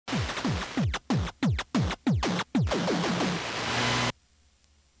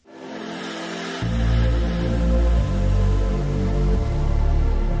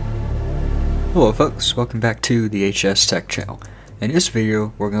Hello folks, welcome back to the HS Tech channel. In this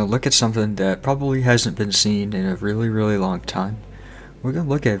video, we're going to look at something that probably hasn't been seen in a really long time. We're going to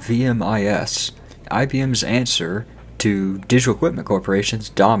look at VMIS, IBM's answer to Digital Equipment Corporation's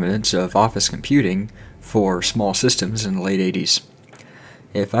dominance of office computing for small systems in the late 80s.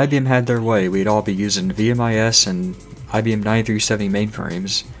 If IBM had their way, we'd all be using VMIS and IBM 9370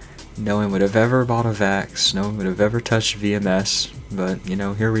 mainframes. No one would have ever bought a VAX, no one would have ever touched VMS, but, you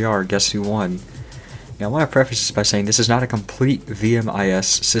know, here we are, guess who won? Now, I want to preface this by saying this is not a complete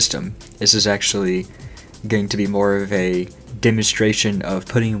VMIS system. This is actually going to be more of a demonstration of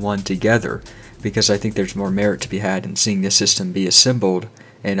putting one together, because I think there's more merit to be had in seeing this system be assembled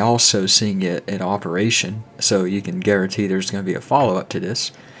and also seeing it in operation, so you can guarantee there's going to be a follow-up to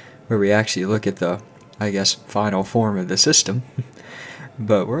this, where we actually look at the, I guess, final form of the system.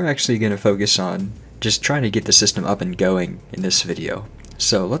 But we're actually going to focus on just trying to get the system up and going in this video.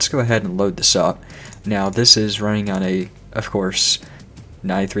 So let's go ahead and load this up. Now this is running on a, of course,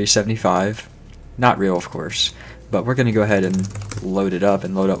 9375. Not real, of course, but we're going to go ahead and load it up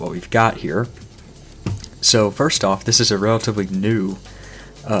and load up what we've got here. So first off, this is a relatively new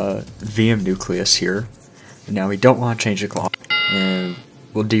VM nucleus here. Now we don't want to change the clock, and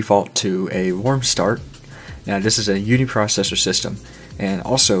we'll default to a warm start. Now this is a uniprocessor system, and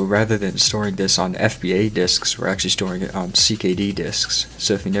also rather than storing this on FBA disks, we're actually storing it on CKD disks.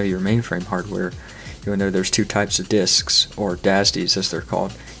 So if you know your mainframe hardware, you'll know there's two types of disks, or DASDs as they're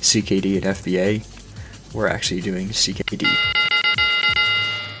called, CKD and FBA. We're actually doing CKD.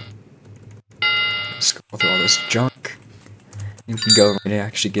 Let's go through all this junk. You can go and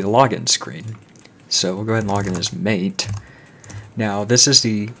actually get a login screen. So we'll go ahead and log in as mate. Now this is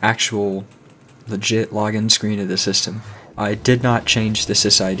the actual legit login screen of the system. I did not change the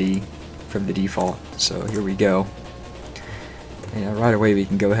SysID from the default, so here we go. And right away we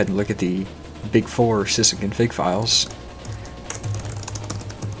can go ahead and look at the big four system config files.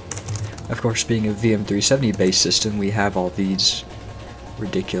 Of course, being a VM370 based system, we have all these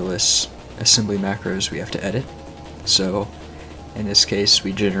ridiculous assembly macros we have to edit. So in this case,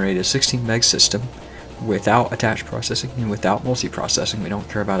 we generate a 16 meg system without attached processing and without multiprocessing. We don't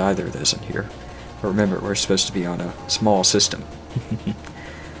care about either of those in here. But remember, we're supposed to be on a small system.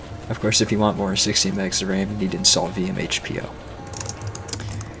 Of course, if you want more than 16 megs of RAM, you need to install VMHPO.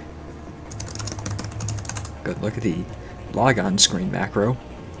 Good look at the logon screen macro.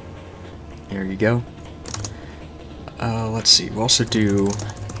 There you go. Let's see. We'll also do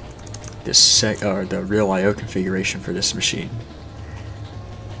this the real I/O configuration for this machine.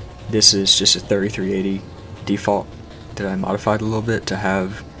 This is just a 3380 default that I modified a little bit to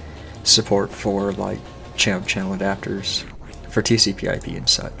have support for like channel adapters for TCP/IP and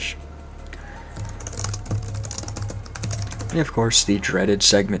such. And of course the dreaded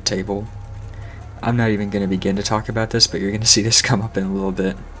segment table. I'm not even going to begin to talk about this, but you're going to see this come up in a little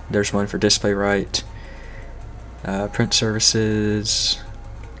bit. There's one for display write, print services.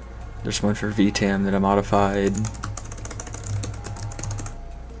 There's one for VTAM that I modified.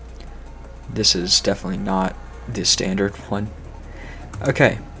 This is definitely not the standard one.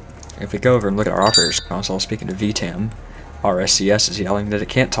 Okay. If we go over and look at our operator's console, speaking to VTAM, our SCS is yelling that it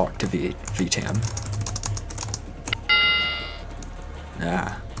can't talk to VTAM.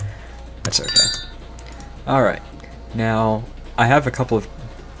 Ah, that's okay. Alright, now I have a couple of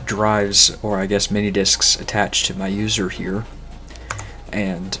drives, or I guess mini disks, attached to my user here,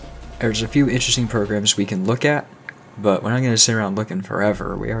 and there's a few interesting programs we can look at, but we're not going to sit around looking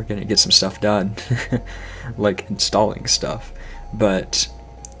forever. We are going to get some stuff done, like installing stuff. But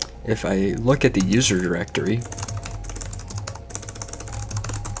if I look at the user directory,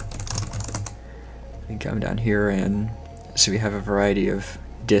 and come down here, and so we have a variety of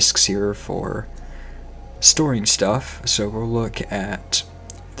disks here for storing stuff. So we'll look at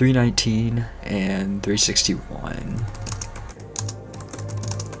 319 and 361.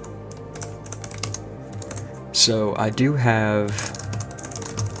 So I do have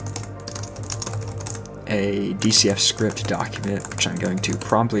a DCF script document, which I'm going to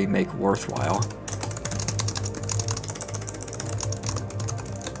promptly make worthwhile.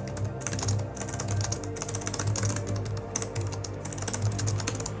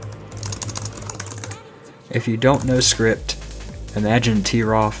 If you don't know script, imagine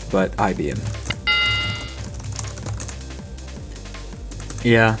TROF, but IBM.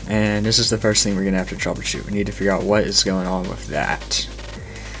 Yeah, and this is the first thing we're going to have to troubleshoot. We need to figure out what is going on with that.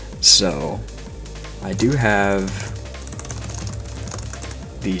 So I do have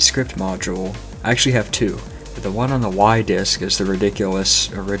the script module. I actually have two. The one on the Y disk is the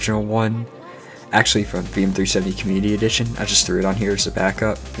ridiculous original one, actually from VM370 Community Edition. I just threw it on here as a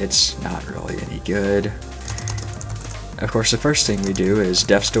backup. It's not really any good. Of course, the first thing we do is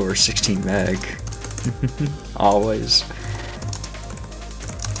def store 16 meg. Always.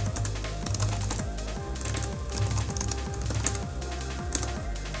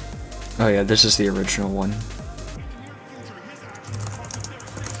 Oh yeah, this is the original one.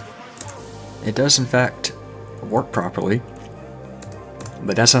 It does in fact work properly,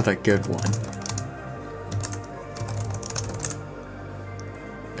 but that's not the good one.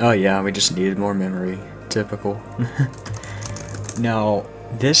 Oh yeah, we just needed more memory. Typical. Now,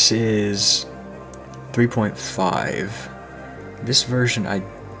 this is 3.5. This version I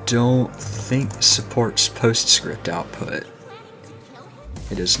don't think supports PostScript output.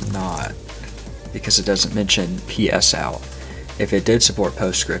 It does not, because it doesn't mention PS out. If it did support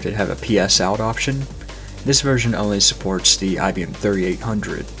PostScript, it'd have a PS out option. This version only supports the IBM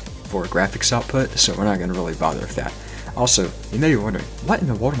 3800 for graphics output, so we're not going to really bother with that. Also, you may be wondering, what in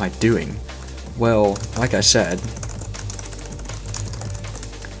the world am I doing? Well, like I said,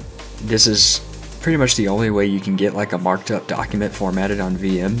 this is pretty much the only way you can get like a marked up document formatted on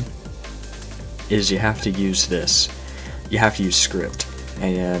VM, is you have to use this. You have to use script.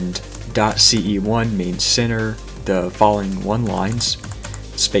 And .ce1 means center the following 1 lines,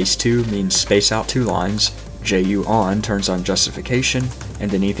 space 2 means space out 2 lines, ju on turns on justification, and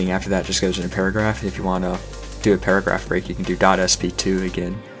then anything after that just goes in a paragraph. If you want to do a paragraph break, you can do .sp2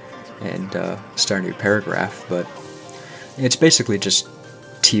 again and start a new paragraph, but it's basically just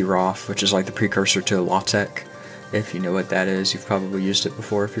trof, which is like the precursor to LaTeX. If you know what that is, you've probably used it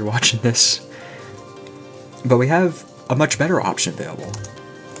before if you're watching this. But we have a much better option available.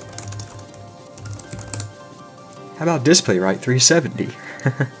 How about DisplayWrite 370?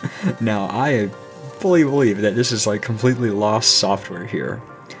 Now, I fully believe that this is like completely lost software here,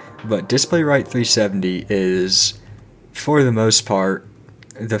 but DisplayWrite 370 is, for the most part,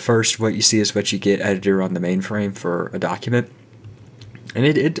 the first what you see is what you get editor on the mainframe for a document. And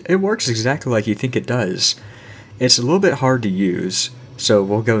it works exactly like you think it does. It's a little bit hard to use, so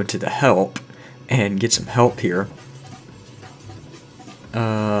we'll go into the help and get some help here.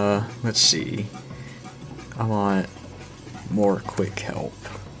 Let's see. I want more quick help.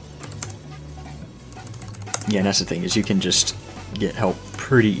 Yeah, that's the thing, is you can just get help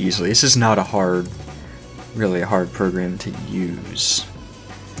pretty easily. This is not really a hard program to use.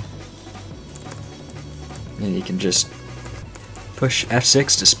 And you can just push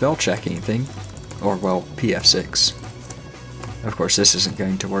F6 to spell check anything, or well, PF6. Of course, this isn't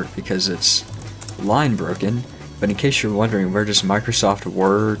going to work because it's line broken, but in case you're wondering, where does Microsoft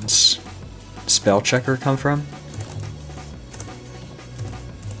Word's spell checker come from?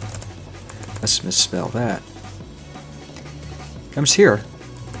 Let's misspell that. Comes here.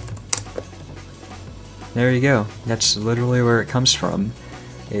 There you go. That's literally where it comes from,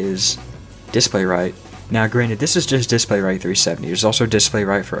 is DisplayWrite. Now granted, this is just DisplayWrite 370. There's also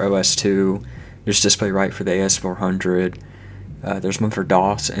DisplayWrite for OS2, there's DisplayWrite for the AS400, there's one for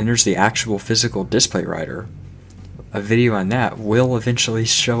DOS, and there's the actual physical DisplayWriter. A video on that will eventually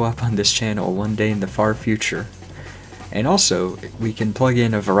show up on this channel one day in the far future. And also, we can plug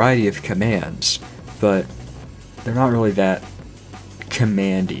in a variety of commands, but they're not really that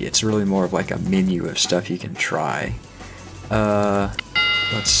commandy. It's really more of like a menu of stuff you can try.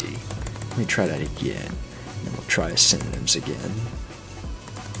 Let's see. Let me try that again. And we'll try synonyms again.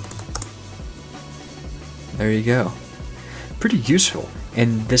 There you go. Pretty useful.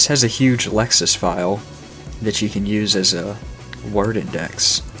 And this has a huge Lexis file that you can use as a word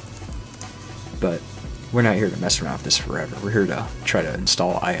index. But we're not here to mess around with this forever. We're here to try to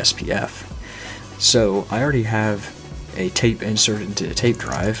install ISPF. So I already have a tape inserted into the tape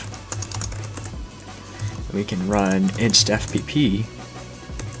drive. We can run install.fpp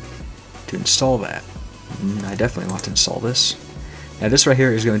to install that. I definitely want to install this. Now this right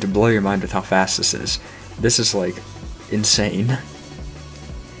here is going to blow your mind with how fast this is. This is like insane.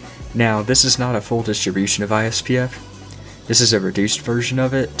 Now this is not a full distribution of ISPF. This is a reduced version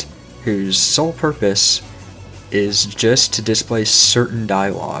of it, whose sole purpose is just to display certain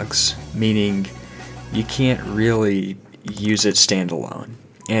dialogues, meaning you can't really use it standalone.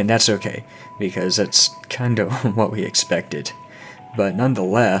 And that's okay, because that's kind of what we expected. But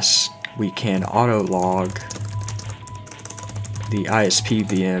nonetheless, we can auto-log the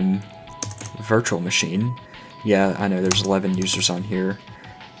ISPVM virtual machine. Yeah, I know there's 11 users on here.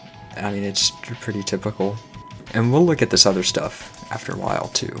 I mean, it's pretty typical. And we'll look at this other stuff after a while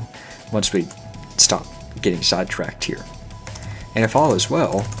too, once we stop getting sidetracked here. And if all is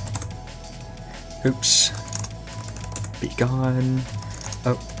well, oops, be gone.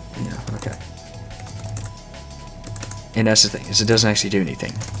 Oh, yeah, okay. And that's the thing, is it doesn't actually do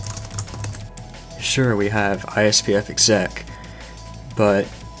anything. Sure, we have ISPF exec, but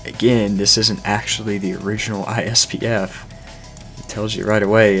again, this isn't actually the original ISPF. It tells you right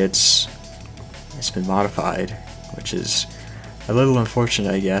away it's been modified, which is a little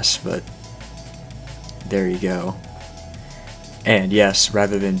unfortunate, I guess, but there you go. And yes,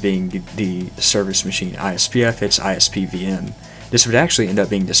 rather than being the service machine ISPF, it's ISPVM. This would actually end up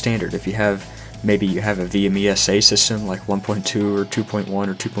being the standard if you have, maybe you have a VMESA system like 1.2 or 2.1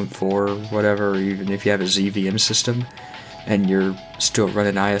 or 2.4 or whatever, or even if you have a ZVM system and you're still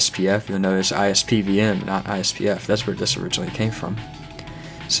running ISPF, you'll notice ISPVM, not ISPF. That's where this originally came from.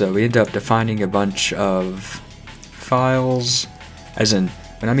 So we end up defining a bunch of files, as in,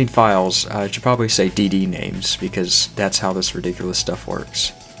 when I mean files, I should probably say DD names, because that's how this ridiculous stuff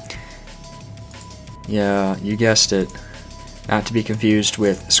works. Yeah, you guessed it. Not to be confused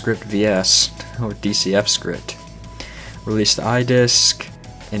with script VS or DCF script. Release the iDisk,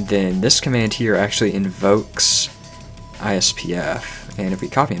 and then this command here actually invokes ISPF. And if we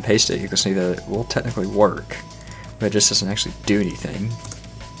copy and paste it, you can see that it will technically work, but it just doesn't actually do anything.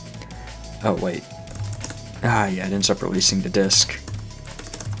 Oh wait. Ah yeah, it ends up releasing the disk.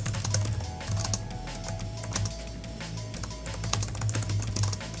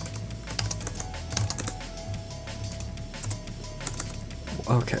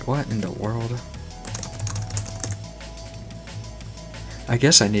 Okay, what in the world? I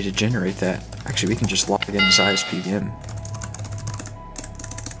guess I need to generate that. Actually, we can just log in as ISPVM.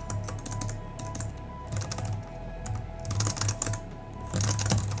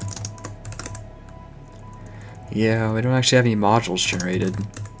 Yeah, we don't actually have any modules generated.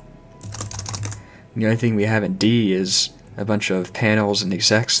 The only thing we have in D is a bunch of panels and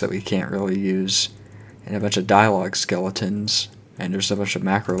execs that we can't really use, and a bunch of dialog skeletons. And there's a bunch of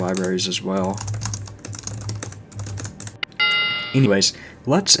macro libraries as well. Anyways,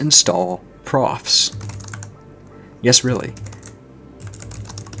 let's install PROFS. Yes, really.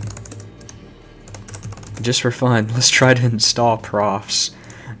 Just for fun, let's try to install PROFS,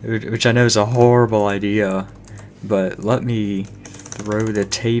 which I know is a horrible idea, but let me throw the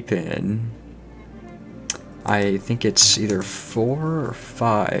tape in. I think it's either 4 or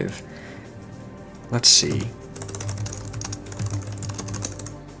 5. Let's see.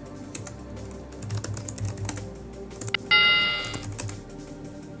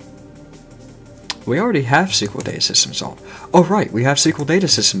 We already have SQL Data System installed. Oh right, we have SQL Data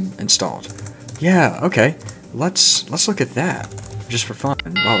System installed. Yeah, okay. Let's look at that, just for fun,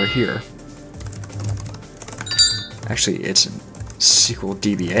 while we're here. Actually, it's SQL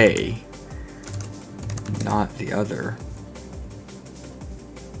DBA, not the other.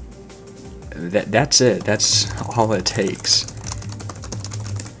 That's it. That's all it takes.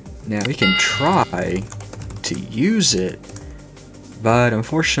 Now we can try to use it, but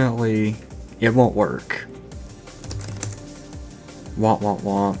unfortunately, it won't work.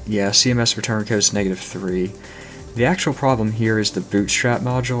 Womp. Yeah, CMS return code is -3. The actual problem here is the bootstrap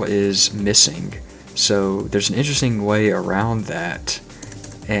module is missing. So there's an interesting way around that,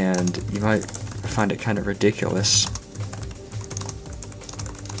 and you might find it kind of ridiculous.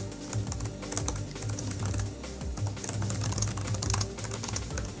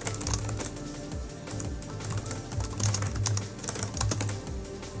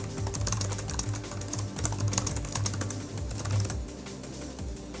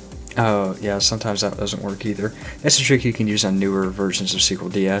 Oh, yeah, sometimes that doesn't work either. That's a trick you can use on newer versions of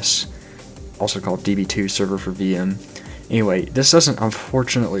SQL DS, also called DB2 server for VM. Anyway, this doesn't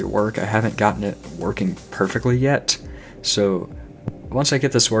unfortunately work. I haven't gotten it working perfectly yet, so once I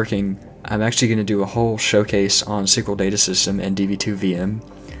get this working, I'm actually going to do a whole showcase on SQL Data System and DB2 VM,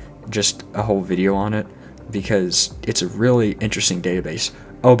 just a whole video on it, because it's a really interesting database.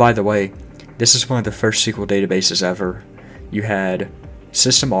 Oh, by the way, this is one of the first SQL databases ever. You had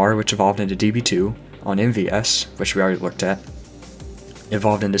System R, which evolved into DB2 on MVS, which we already looked at,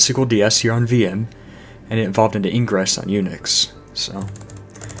 evolved into SQL DS here on VM, and it evolved into Ingress on Unix. So,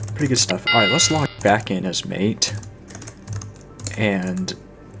 pretty good stuff. Alright, let's log back in as mate, and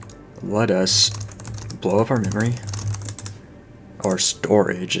let us blow up our memory, or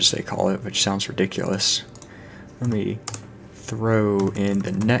storage as they call it, which sounds ridiculous. Let me throw in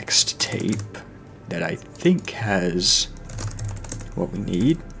the next tape that I think has what we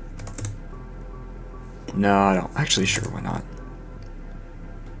need. No, I don't. Actually, sure, why not?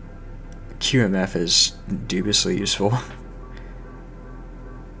 QMF is dubiously useful.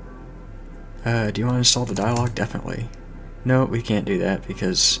 Do you want to install the dialog? Definitely. No, we can't do that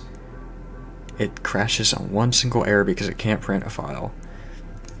because it crashes on one single error because it can't print a file.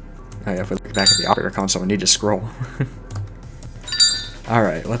 Oh yeah, if we look back at the operator console, we need to scroll.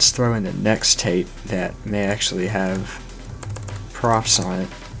 Alright, let's throw in the next tape that may actually have PROFS on it.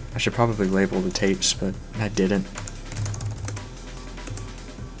 I should probably label the tapes, but I didn't.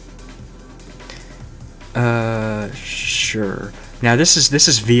 Sure. Now this is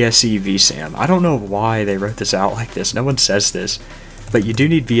VSE VSAM. I don't know why they wrote this out like this. No one says this, but you do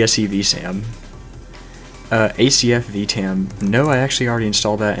need VSE VSAM. ACF VTAM. No, I actually already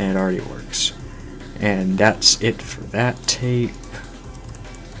installed that and it already works. And that's it for that tape.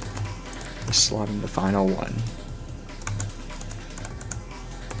 Let's slot in the final one.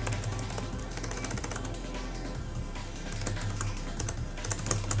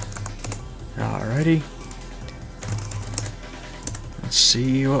 Alrighty. Let's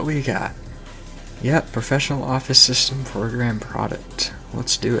see what we got. Yep, Professional Office System Program Product.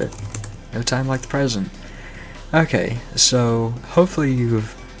 Let's do it. No time like the present. Okay, so hopefully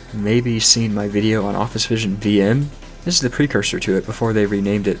you've maybe seen my video on Office Vision VM. This is the precursor to it before they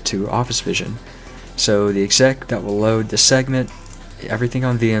renamed it to Office Vision. So the exec that will load the segment, everything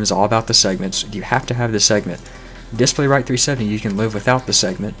on VM is all about the segments. You have to have the segment. Display Write 370, you can live without the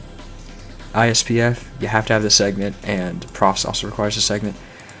segment. ISPF, you have to have the segment, and PROFS also requires a segment.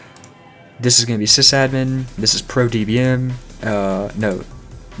 This is going to be sysadmin, this is ProDBM, no,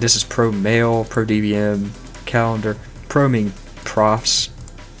 this is ProMail, ProDBM, calendar, Pro meaning PROFS.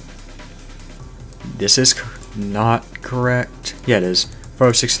 This is not correct. Yeah, it is.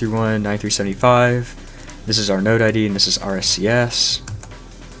 40631 9375. This is our node ID, and this is RSCS.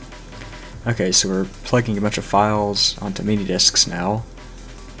 Okay, so we're plugging a bunch of files onto mini disks now.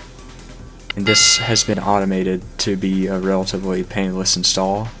 And this has been automated to be a relatively painless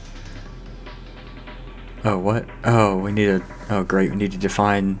install. Oh, what? Oh, we need a... Oh, great, we need to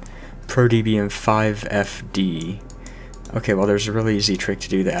define ProDBM5FD. Okay, well, there's a really easy trick to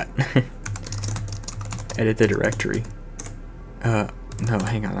do that. Edit the directory. No,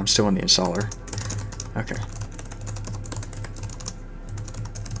 hang on, I'm still in the installer. Okay.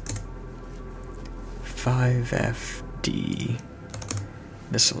 5FD.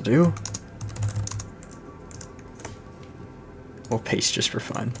 This'll do. We'll paste just for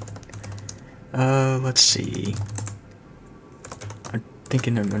fun. Let's see. I'm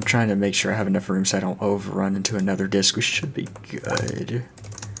trying to make sure I have enough room so I don't overrun into another disk. We should be good.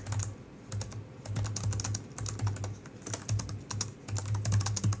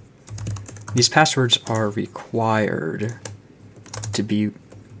 These passwords are required to be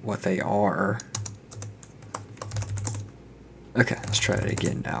what they are. Okay, let's try it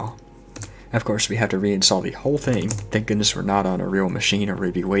again now. Of course, we have to reinstall the whole thing. Thank goodness we're not on a real machine, or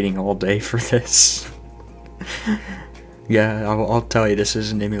we'd be waiting all day for this. Yeah, I'll tell you, this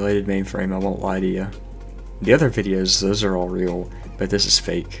is an emulated mainframe, I won't lie to you. The other videos, those are all real, but this is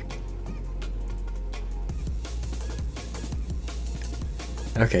fake.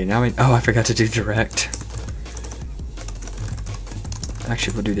 Okay, now oh, I forgot to do direct.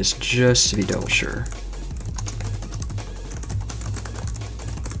 Actually, we'll do this just to be double sure.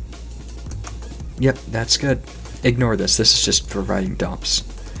 Yep, that's good. Ignore this. This is just for writing dumps.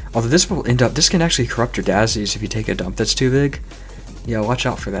 Although this will end up... This can actually corrupt your DASIs if you take a dump that's too big. Yeah, watch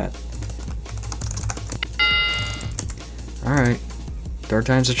out for that. Alright. Third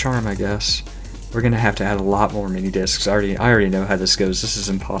time's a charm, I guess. We're going to have to add a lot more mini disks. I already know how this goes. This is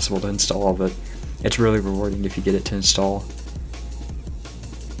impossible to install, but it's really rewarding if you get it to install.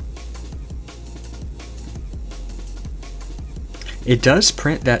 It does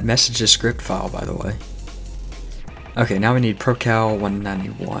print that messages script file, by the way. Okay, now we need procal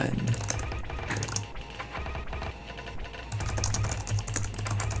 191.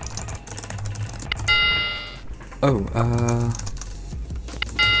 Oh,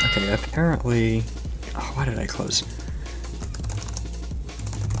 okay, apparently... Oh, why did I close?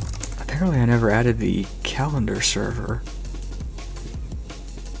 Apparently I never added the calendar server.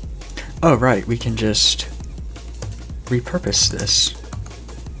 Oh, right, we can just repurpose this.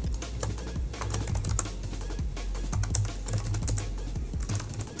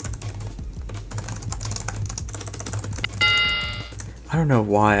 I don't know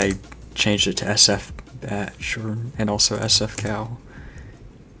why I changed it to SF batch and also SF cal.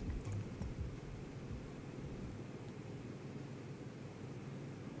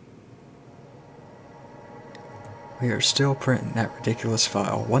 We are still printing that ridiculous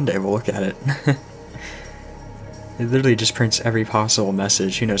file. One day we'll look at it. It literally just prints every possible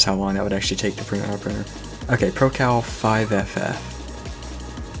message. Who knows how long that would actually take to print on our printer. Okay, procal 5FF.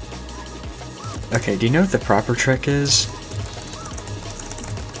 Okay, do you know what the proper trick is?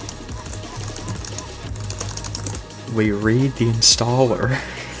 We read the installer.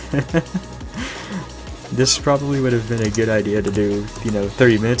 This probably would have been a good idea to do,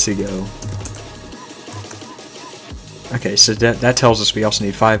 30 minutes ago. Okay, so that tells us we also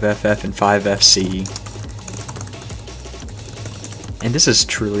need 5FF and 5FC. And this is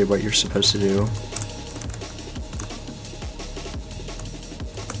truly what you're supposed to do.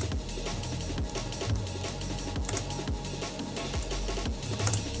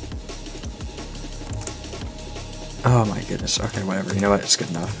 Oh my goodness, okay, whatever, you know what, it's good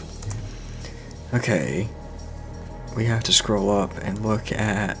enough. Okay, we have to scroll up and look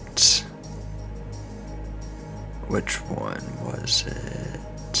at... which one was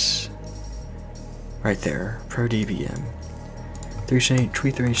it? Right there, ProDBM.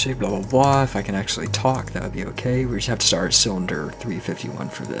 3 blah blah blah. If I can actually talk, that would be okay. We just have to start at cylinder 351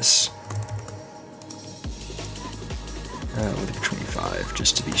 for this. We'll do 25,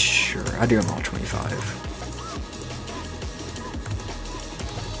 just to be sure. I do them all 25.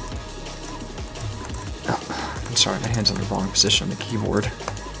 I'm sorry, my hand's in the wrong position on the keyboard.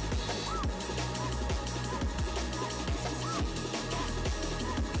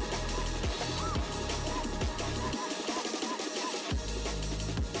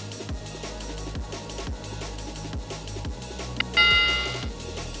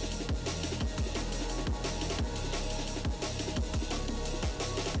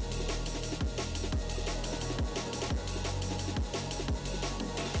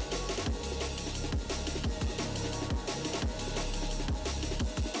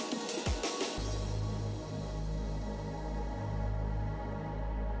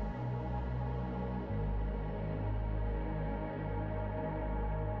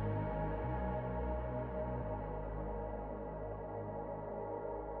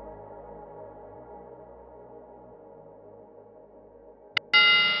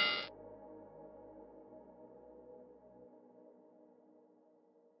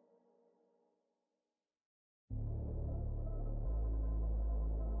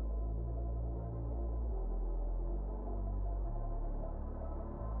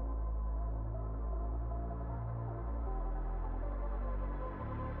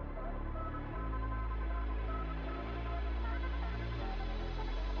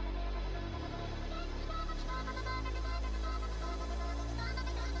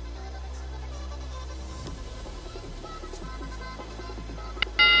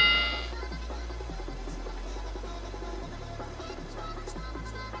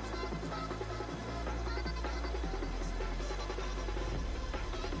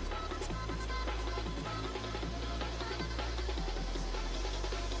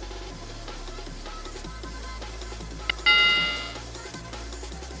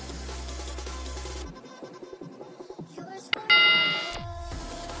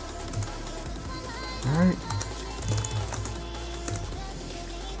 Alright.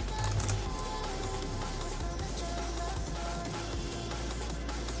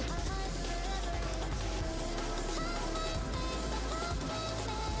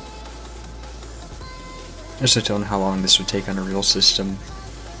 Just to tell how long this would take on a real system.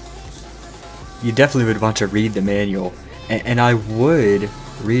 You definitely would want to read the manual. And I would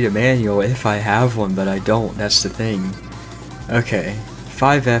read a manual if I have one, but I don't. That's the thing. Okay.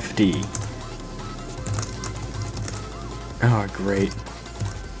 5FD. Oh, great.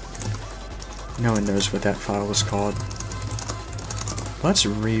 No one knows what that file was called. Let's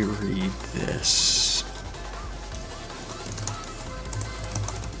reread this.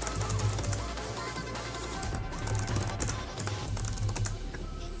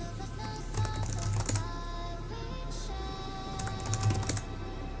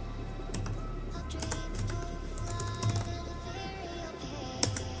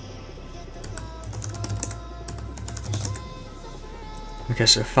 Okay,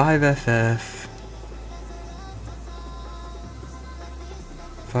 so 5FF,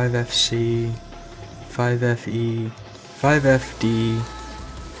 5FC, 5FE, 5FD,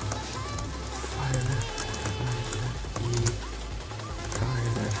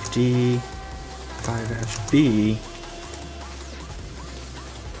 5FD, 5FB,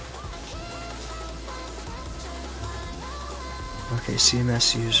 okay,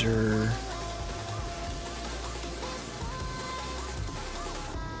 CMS user,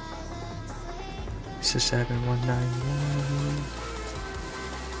 -7191.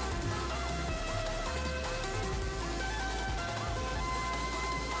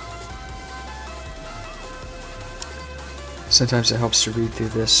 Sometimes it helps to read through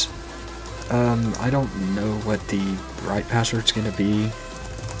this. I don't know what the right password's gonna be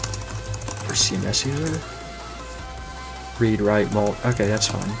for CMS user. Read, write, mult. Okay, that's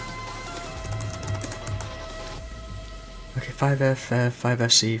fine. Okay, 5FF,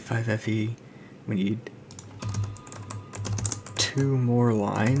 5FC, 5FE. We need 2 more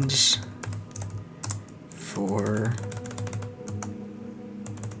lines for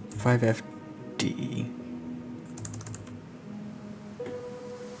 5FD.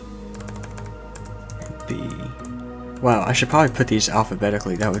 B. Wow, I should probably put these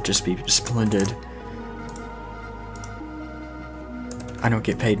alphabetically. That would just be splendid. I don't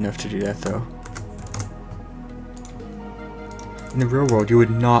get paid enough to do that, though. In the real world, you would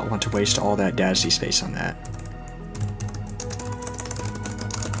not want to waste all that DASD space on that.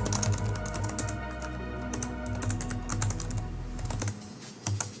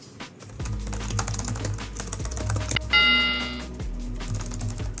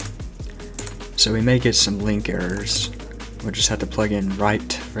 So we may get some link errors. We'll just have to plug in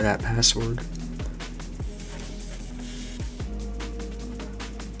right for that password.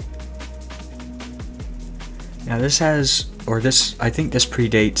 Now this has, I think this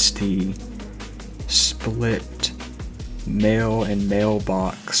predates the split mail and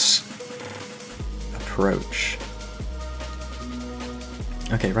mailbox approach.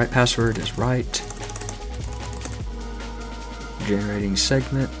 Okay, right password is right. Generating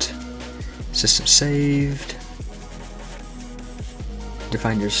segment. System saved.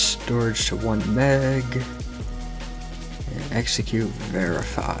 Define your storage to 1 meg. And execute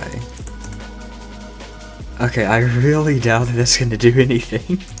verify. Okay, I really doubt that that's going to do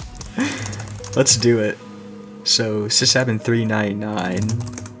anything. Let's do it. So, sysadmin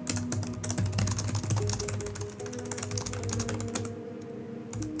 399.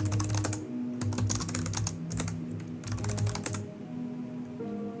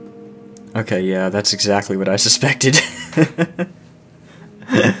 Okay, yeah, that's exactly what I suspected.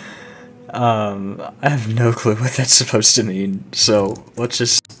 I have no clue what that's supposed to mean, so let's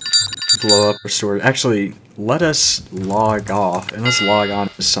just blow up our storage. Actually, let us log off, and let's log on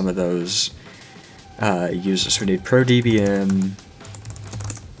to some of those users. We need ProDBM.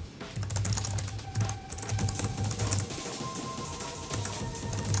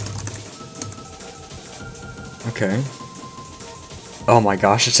 Okay. Oh my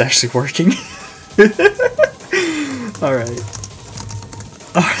gosh, it's actually working. Alright.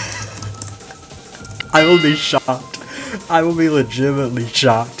 I will be shocked. I will be legitimately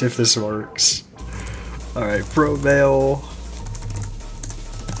shocked if this works. Alright, ProMail.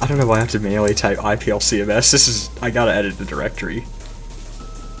 I don't know why I have to manually type IPLCMS. This is, I gotta edit the directory.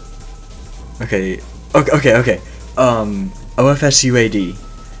 Okay. Okay. OFSUAD.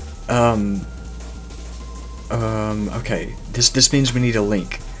 Okay. This means we need a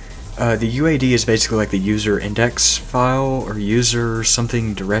link. The UAD is basically like the user index file, or user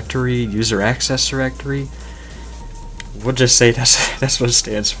something directory, user access directory. We'll just say that's what it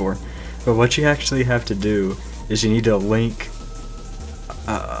stands for. But what you actually have to do is you need to link.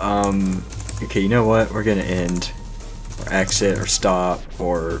 Okay, you know what? We're gonna end, or exit, or stop,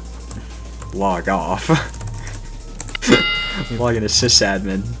 or log off. Log into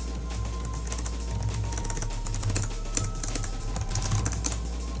sysadmin.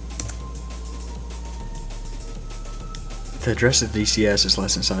 The address of DCS is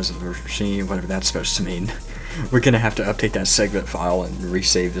less than the size of the machine, whatever that's supposed to mean. We're gonna have to update that segment file and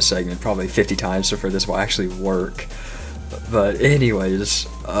resave the segment probably 50 times before this will actually work. But anyways,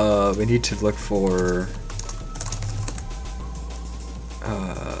 we need to look for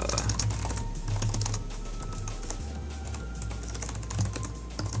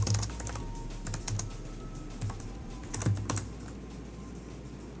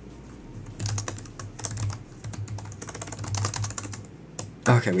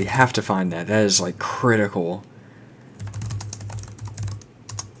okay, we have to find that. That is like critical.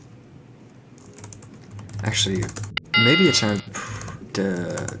 Actually, maybe it's our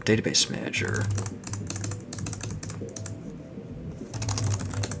database manager.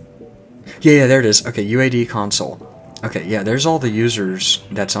 Yeah, there it is. Okay, UAD console. Okay, yeah, there's all the users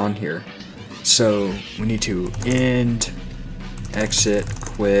that's on here. So we need to end, exit,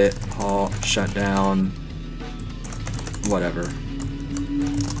 quit, halt, shut down, whatever.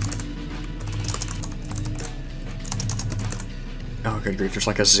 Oh, good grief, there's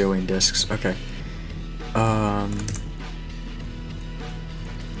like a zillion disks. Okay.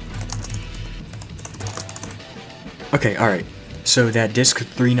 Okay, alright. So that disk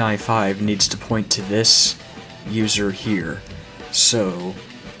 395 needs to point to this user here. So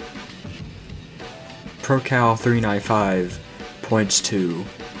procal 395 points to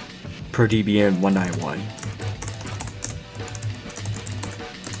ProDBM 191.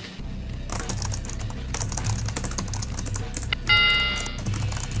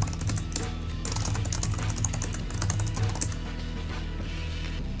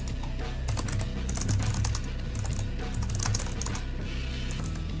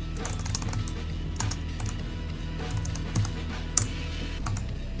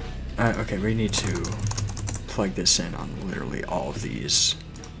 Okay, we need to plug this in on literally all of these.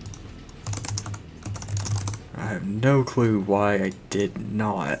 I have no clue why I did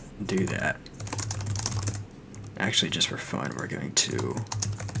not do that. Actually, just for fun, we're going to...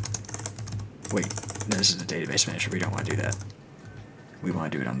 Wait, no, this is the database manager. We don't want to do that. We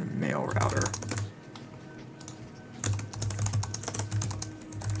want to do it on the mail router.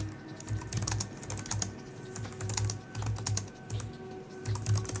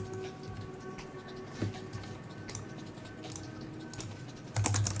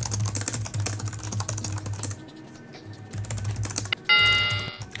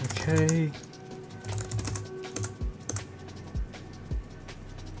 Okay.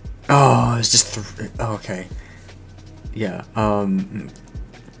 Oh, it's just oh, okay. Yeah,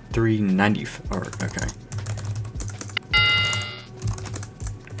 390 or okay.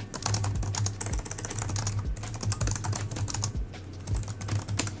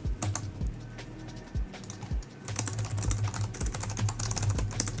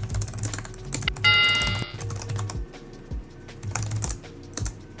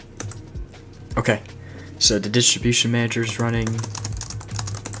 Okay, so the distribution manager is running.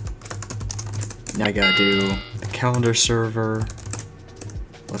 Now I gotta do the calendar server.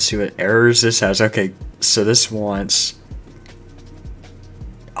 Let's see what errors this has. Okay, so this wants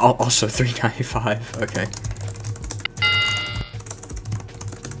also 395. Okay.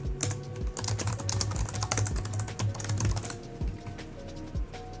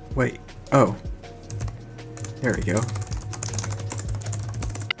 Wait. Oh. There we go.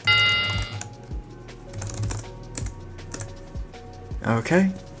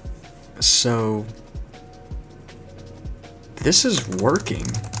 Okay. So this is working.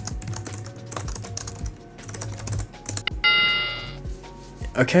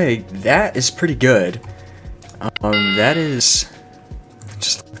 Okay, that is pretty good. That is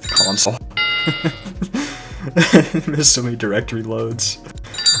just like the console. There's so many directory loads.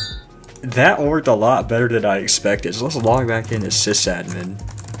 That worked a lot better than I expected. So let's log back into sysadmin.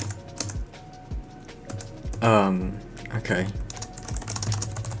 Okay.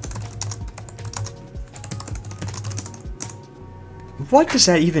 What does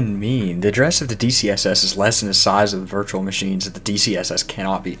that even mean? The address of the DCSS is less than the size of the virtual machines that the DCSS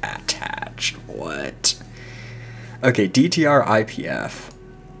cannot be attached. What? Okay, DTR IPF.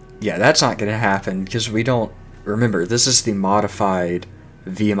 Yeah, that's not going to happen because we don't... Remember, this is the modified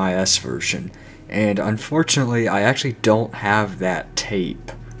VMIS version. And unfortunately, I actually don't have that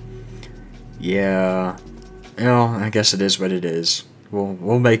tape. Yeah. Well, I guess it is what it is.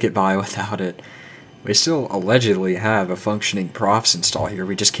 We'll make it by without it. We still allegedly have a functioning PROFS install here,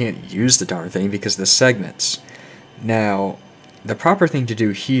 we just can't use the darn thing because of the segments. Now, the proper thing to do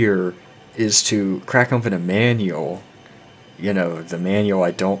here is to crack open a manual, you know, the manual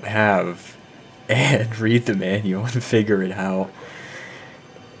I don't have, and read the manual and figure it out.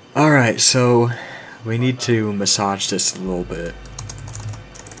 Alright, so we need to massage this a little bit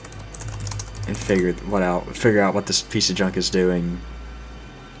and figure out what this piece of junk is doing.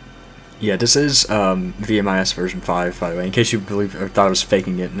 Yeah, this is VMIS version 5, by the way, in case you believe or thought I was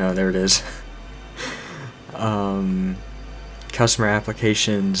faking it. No, there it is. Customer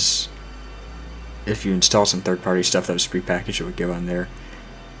applications. If you install some third-party stuff that was prepackaged, it would go on there.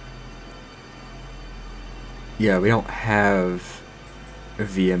 Yeah, we don't have a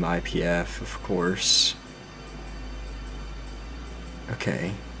VMIPF, of course.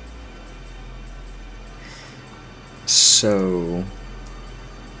 Okay. So...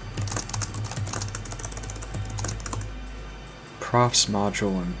 PROFS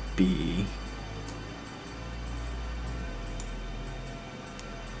module and B.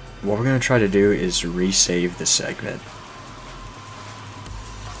 What we're going to try to do is resave the segment.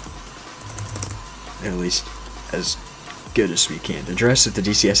 At least as good as we can. The address of the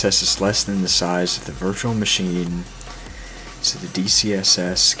DCSS is less than the size of the virtual machine, so the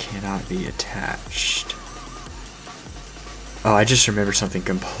DCSS cannot be attached. Oh, I just remembered something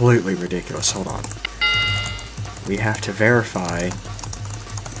completely ridiculous. Hold on. We have to verify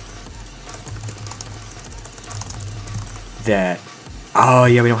that... Oh,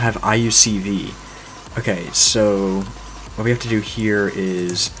 yeah, we don't have IUCV. Okay, so what we have to do here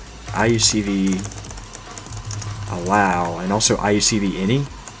is IUCV allow, and also IUCV any.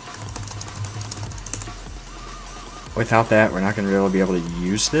 Without that, we're not going to really be able to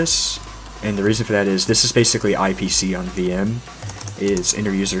use this. And the reason for that is this is basically IPC on VM, is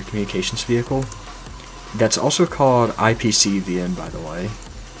Inter-User Communications Vehicle. That's also called IPC VM, by the way.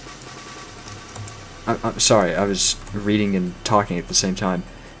 I'm sorry, I was reading and talking at the same time.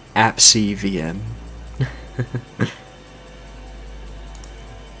 AppC VM.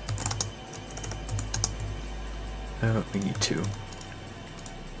 Oh, we need to.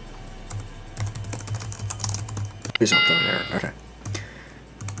 Please don't throw an error. Okay.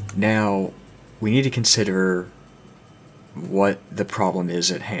 Now, we need to consider what the problem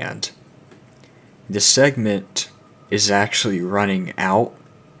is at hand. The segment is actually running out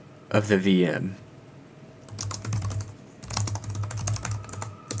of the VM.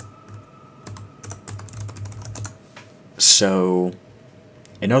 So,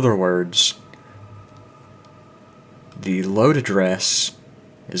 in other words, the load address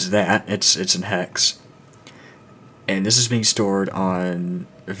is that, it's in hex, and this is being stored on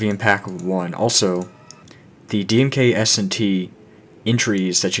VM pack 1. Also, the DMK S&T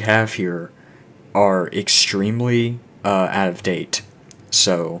entries that you have here are extremely out of date.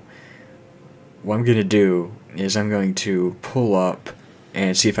 So what I'm going to do is I'm going to pull up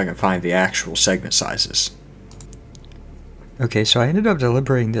and see if I can find the actual segment sizes. Okay, so I ended up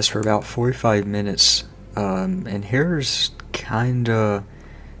deliberating this for about 45 minutes, and here's kinda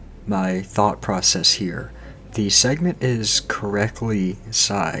my thought process here. The segment is correctly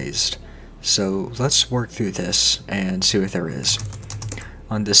sized, so let's work through this and see what there is.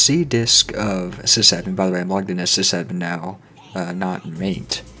 On the C disk of sysadmin, by the way, I'm logged in as sysadmin now, not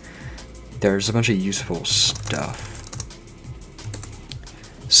maint, there's a bunch of useful stuff.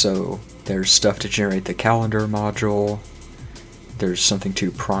 So there's stuff to generate the calendar module, there's something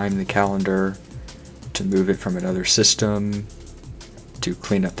to prime the calendar, to move it from another system, to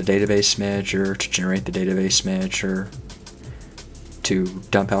clean up the database manager, to generate the database manager, to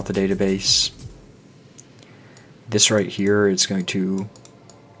dump out the database. This right here is going to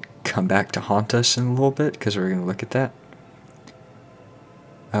come back to haunt us in a little bit because we're going to look at that.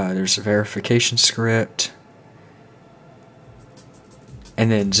 There's a verification script, and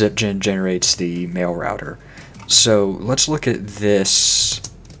then zipgen generates the mail router. So let's look at this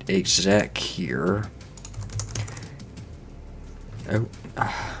exec here. Oh.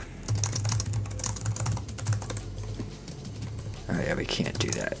 Oh yeah, we can't do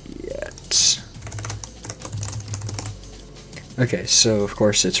that yet. Okay, so of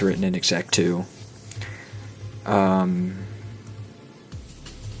course it's written in exec 2.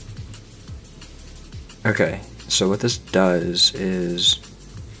 Okay, so what this does is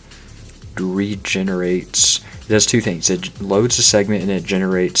regenerates. It does two things. It loads a segment and it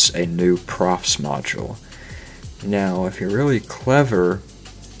generates a new PROFS module. Now, if you're really clever,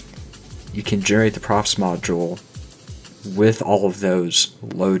 you can generate the PROFS module with all of those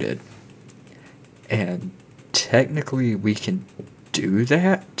loaded. And technically we can do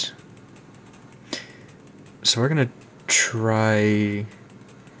that. So we're going to try...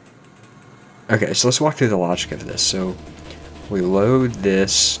 Okay, so let's walk through the logic of this. So we load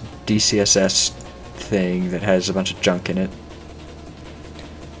this DCSS thing that has a bunch of junk in it.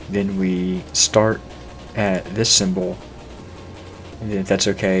 Then we start at this symbol, and then if that's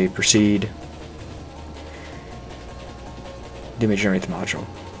okay, proceed. Then we generate the module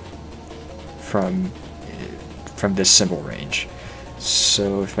from this symbol range.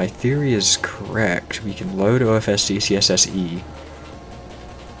 So if my theory is correct, we can load OFS DCSSE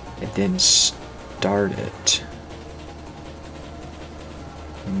and then start it.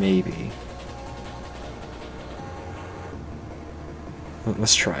 Maybe.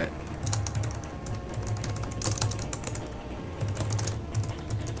 Let's try it.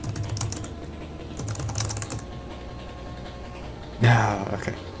 No,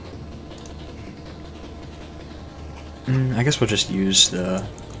 okay. I guess we'll just use the...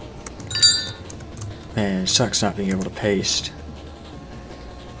 Man, it sucks not being able to paste.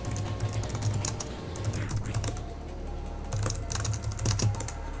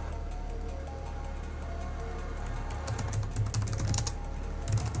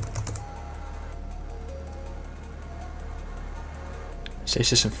 Save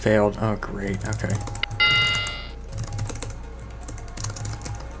system failed. Oh, great. Okay.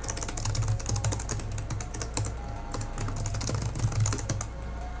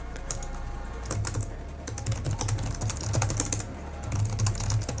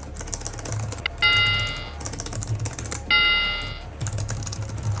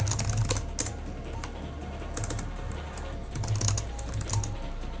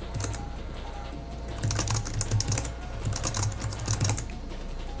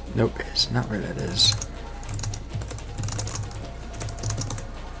 Nope, it's not where that is.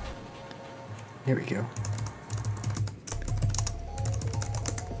 There we go.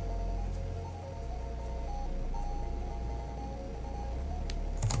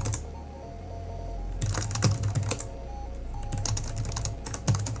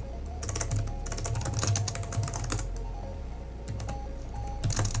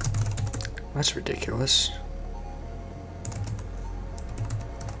 That's ridiculous.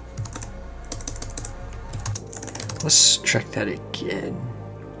 Let's check that again.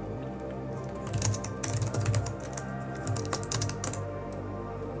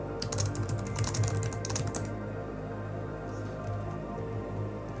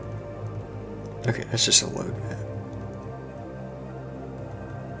 Okay, that's just a load map.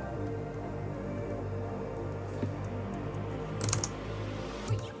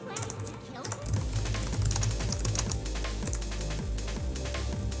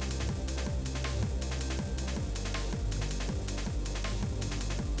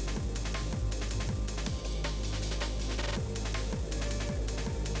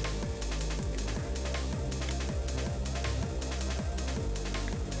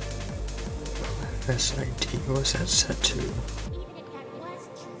 SID, what's that set to?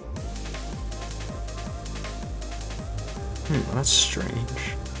 That's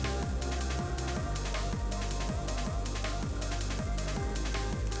strange.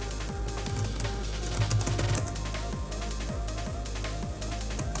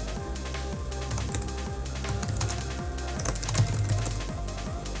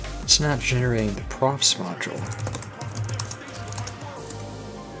 It's not generating the PROFS module.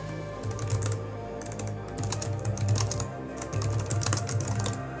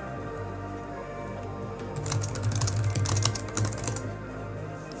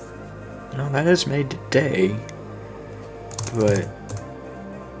 No, that is made today, but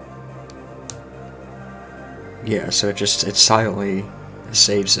yeah, so it silently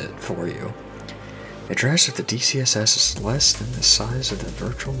saves it for you. The address of the DCSS is less than the size of the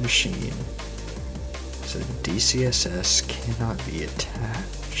virtual machine, so the DCSS cannot be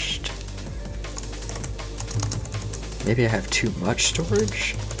attached. Maybe I have too much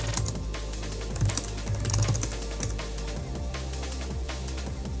storage?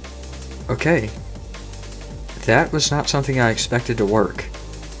 Okay, that was not something I expected to work.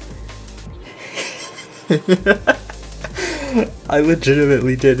 I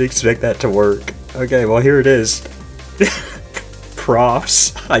legitimately didn't expect that to work. Okay, well here it is.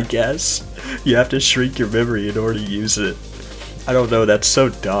 PROFS, I guess. You have to shrink your memory in order to use it. I don't know, that's so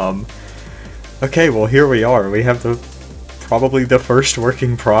dumb. Okay, well here we are. We have probably the first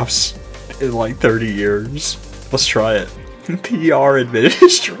working PROFS in like 30 years. Let's try it. PR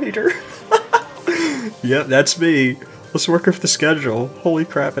administrator. Yep, that's me. Let's work with the schedule. Holy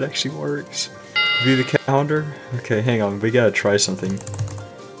crap, it actually works. View the calendar? Okay, hang on, we gotta try something.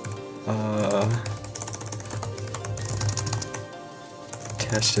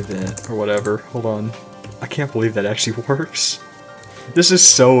 Test event, or whatever. Hold on. I can't believe that actually works. This is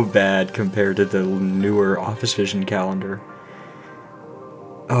so bad compared to the newer Office Vision calendar.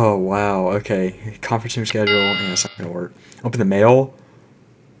 Oh, wow, okay. Conference room schedule, and it's not gonna work. Open the mail.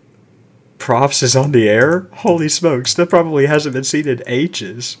 PROFS is on the air? Holy smokes, that probably hasn't been seen in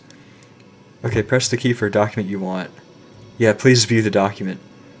ages. Okay, press the key for a document you want. Yeah, please view the document.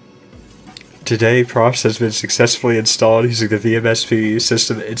 Today, PROFS has been successfully installed using the VMSP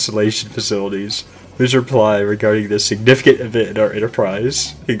system installation facilities. Please reply regarding this significant event in our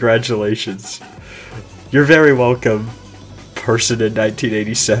enterprise. Congratulations. You're very welcome, person in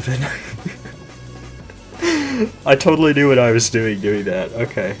 1987. I totally knew what I was doing that.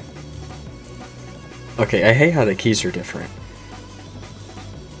 Okay. Okay, I hate how the keys are different.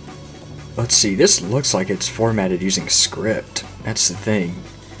 Let's see, this looks like it's formatted using script. That's the thing.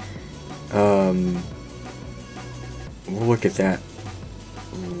 We'll look at that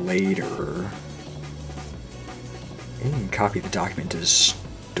later. You can copy the document to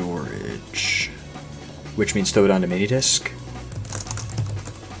storage, which means throw it onto mini disk.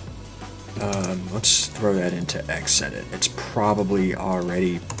 Let's throw that into Xedit. It's probably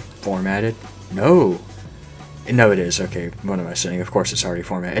already formatted. No! No, it is. Okay, what am I saying? Of course it's already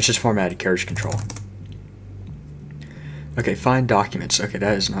formatted. It's just formatted carriage control. Okay, find documents. Okay,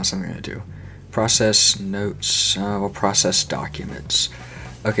 that is not something I'm going to do. Process notes. We'll process documents.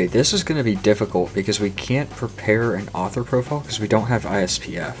 Okay, this is going to be difficult because we can't prepare an author profile because we don't have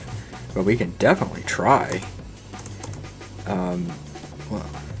ISPF. But we can definitely try. Well,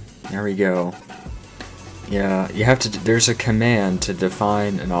 there we go. Yeah, you have to. There's a command to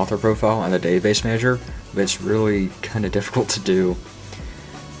define an author profile on the database manager, but it's really kind of difficult to do.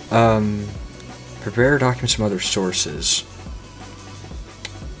 Prepare documents from other sources.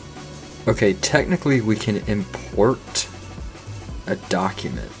 Okay, technically we can import a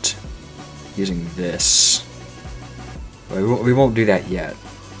document using this. We won't do that yet.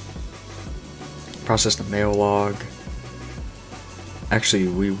 Process the mail log. Actually,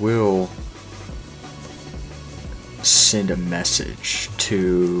 we will send a message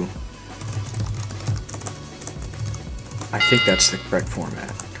to... I think that's the correct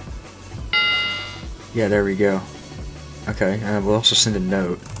format. Yeah, there we go. Okay, we'll also send a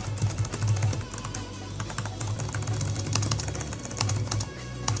note.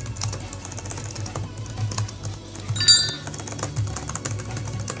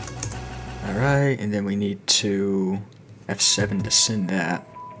 Alright, and then we need to F7 to send that.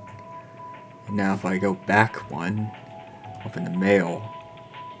 And now if I go back one, open the mail.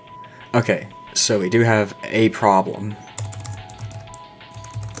 Okay, so we do have a problem.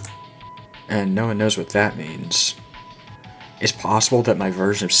 And no one knows what that means. It's possible that my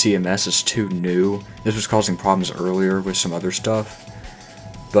version of CMS is too new. This was causing problems earlier with some other stuff.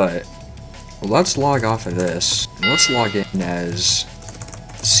 But let's log off of this. And let's log in as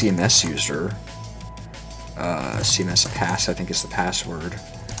CMS user. CMS pass, I think is the password.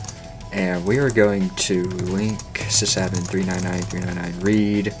 And we are going to link sysadmin 399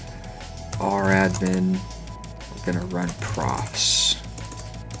 read radmin. We're gonna run PROFS.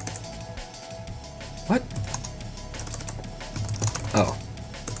 What? Oh.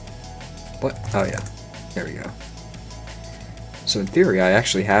 What? Oh yeah. There we go. So in theory, I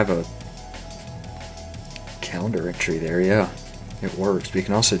actually have a calendar entry there, yeah. It works. We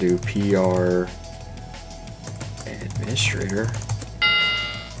can also do PR administrator.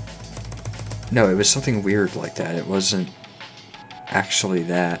 No, it was something weird like that. It wasn't actually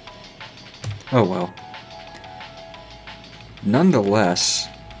that. Oh well. Nonetheless,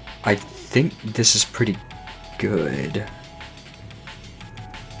 I think this is pretty good.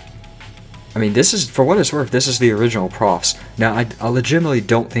 I mean, this is, for what it's worth, this is the original PROFS. Now, I legitimately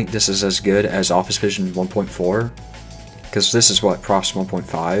don't think this is as good as Office Vision 1.4, because this is what, PROFS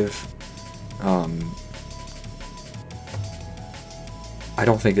 1.5. I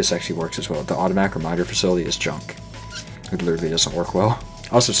don't think this actually works as well. The automatic reminder facility is junk. It literally doesn't work well.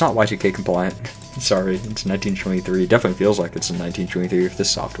 Also, it's not Y2K compliant. Sorry, it's 1923. It definitely feels like it's in 1923 with this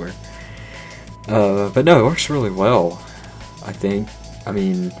software. But no, it works really well, I think. I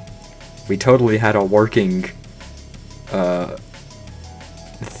mean, we totally had a working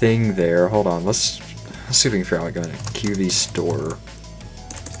thing there. Hold on, let's see if we can figure out how to go into QV store.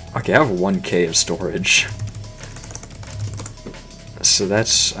 Okay, I have 1K of storage. So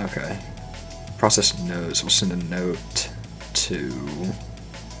that's okay. Process knows. We'll send a note to.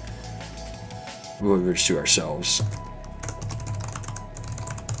 We'll just do ourselves.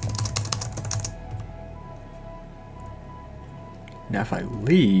 Now if I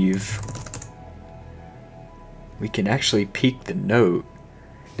leave, we can actually peek the note.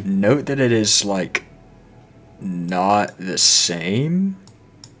 Note that it is like not the same.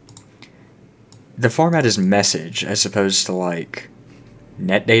 The format is message as opposed to like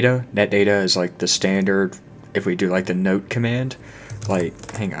net data. Net data is like the standard if we do like the note command.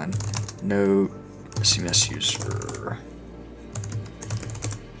 Like, hang on. Note CMS user.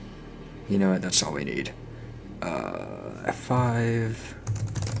 You know what? That's all we need. F5.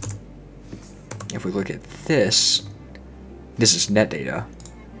 If we look at this, this is net data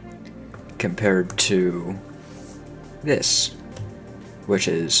compared to this, which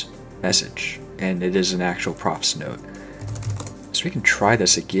is message, and it is an actual PROFS note. So we can try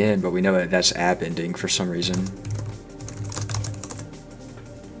this again, but we know that that's ABENDing for some reason.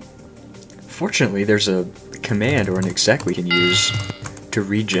 Fortunately, there's a command or an exec we can use to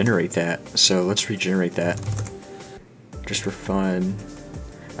regenerate that. So let's regenerate that just for fun.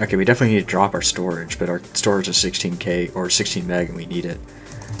 Okay, we definitely need to drop our storage, but our storage is 16K or 16 meg and we need it.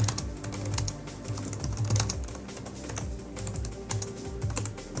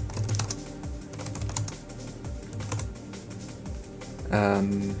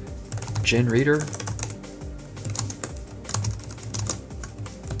 Gen reader.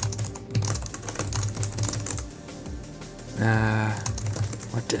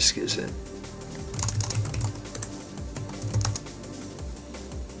 What disk is it?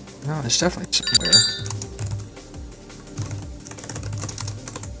 No, it's definitely somewhere.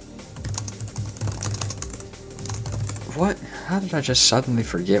 What? How did I just suddenly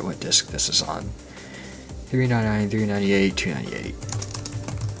forget what disk this is on? 399, 398, 298.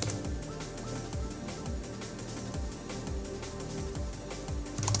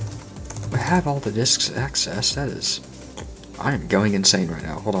 I have all the disks accessed. That is... I am going insane right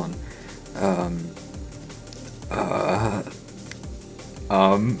now. Hold on.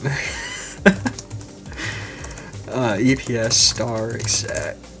 EPS star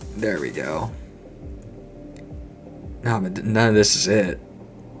exec. There we go. No, but none of this is it.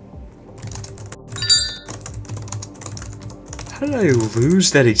 How did I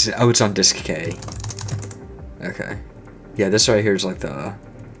lose that oh, it's on disk K. Okay. Yeah, this right here is like the...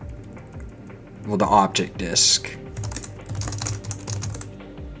 well, the object disk.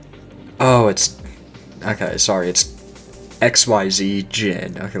 Oh, it's... okay, sorry, it's XYZ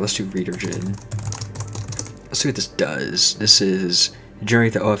gen. Okay, let's do reader gen. Let's see what this does. This is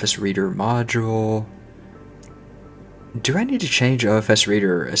generate the OFS reader module. Do I need to change OFS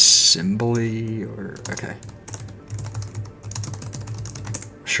reader assembly or okay?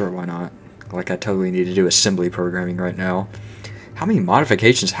 Sure, why not? Like I totally need to do assembly programming right now. How many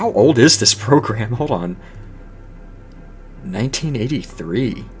modifications? How old is this program? Hold on.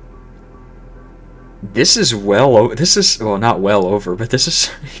 1983. This is well not well over, but this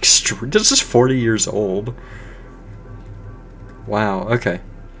is this is 40 years old. Wow, okay.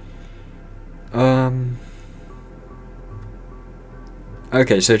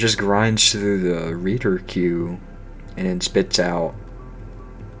 Okay, so it just grinds through the reader queue and then spits out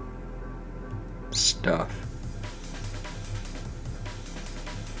stuff.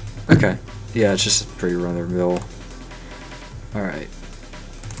 Okay. Yeah, it's just pretty run-of-the-mill. Alright.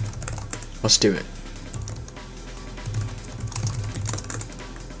 Let's do it.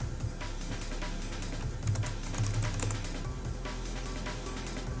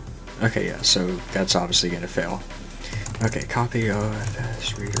 Okay, yeah, so that's obviously going to fail. Okay, copy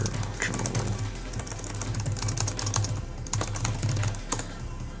OFS reader module.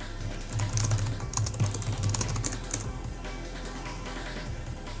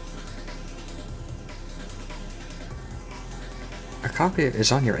 A copy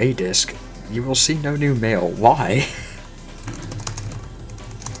is on your A disk. You will see no new mail. Why?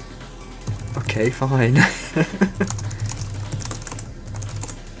 Okay, fine.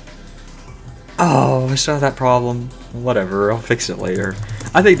 Oh, I still have that problem. Whatever, I'll fix it later.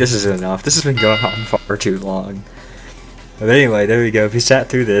 I think this is enough. This has been going on far too long. But anyway, there we go. If you sat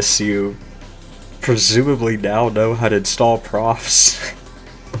through this, you presumably now know how to install PROFS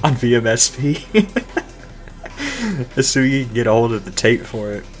on VMSP. So you can get a hold of the tape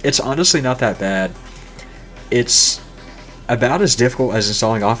for it. It's honestly not that bad. It's about as difficult as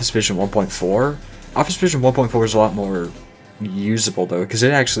installing Office Vision 1.4. Office Vision 1.4 is a lot more usable though, because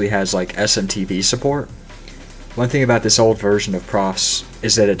it actually has like SMTP support. One thing about this old version of PROFS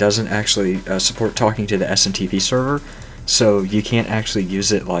is that it doesn't actually support talking to the SMTP server, so you can't actually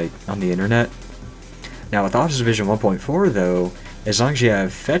use it like on the internet. Now with Office Vision 1.4 though, as long as you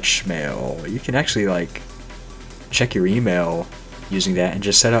have fetch mail, you can actually like check your email using that and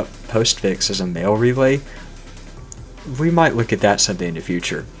just set up postfix as a mail relay. We might look at that someday in the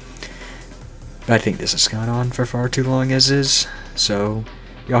future. But I think this has gone on for far too long as is, so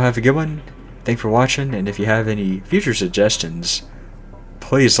y'all have a good one. Thanks for watching, and if you have any future suggestions,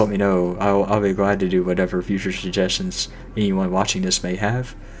 please let me know. I'll be glad to do whatever future suggestions anyone watching this may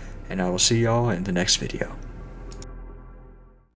have, and I will see y'all in the next video.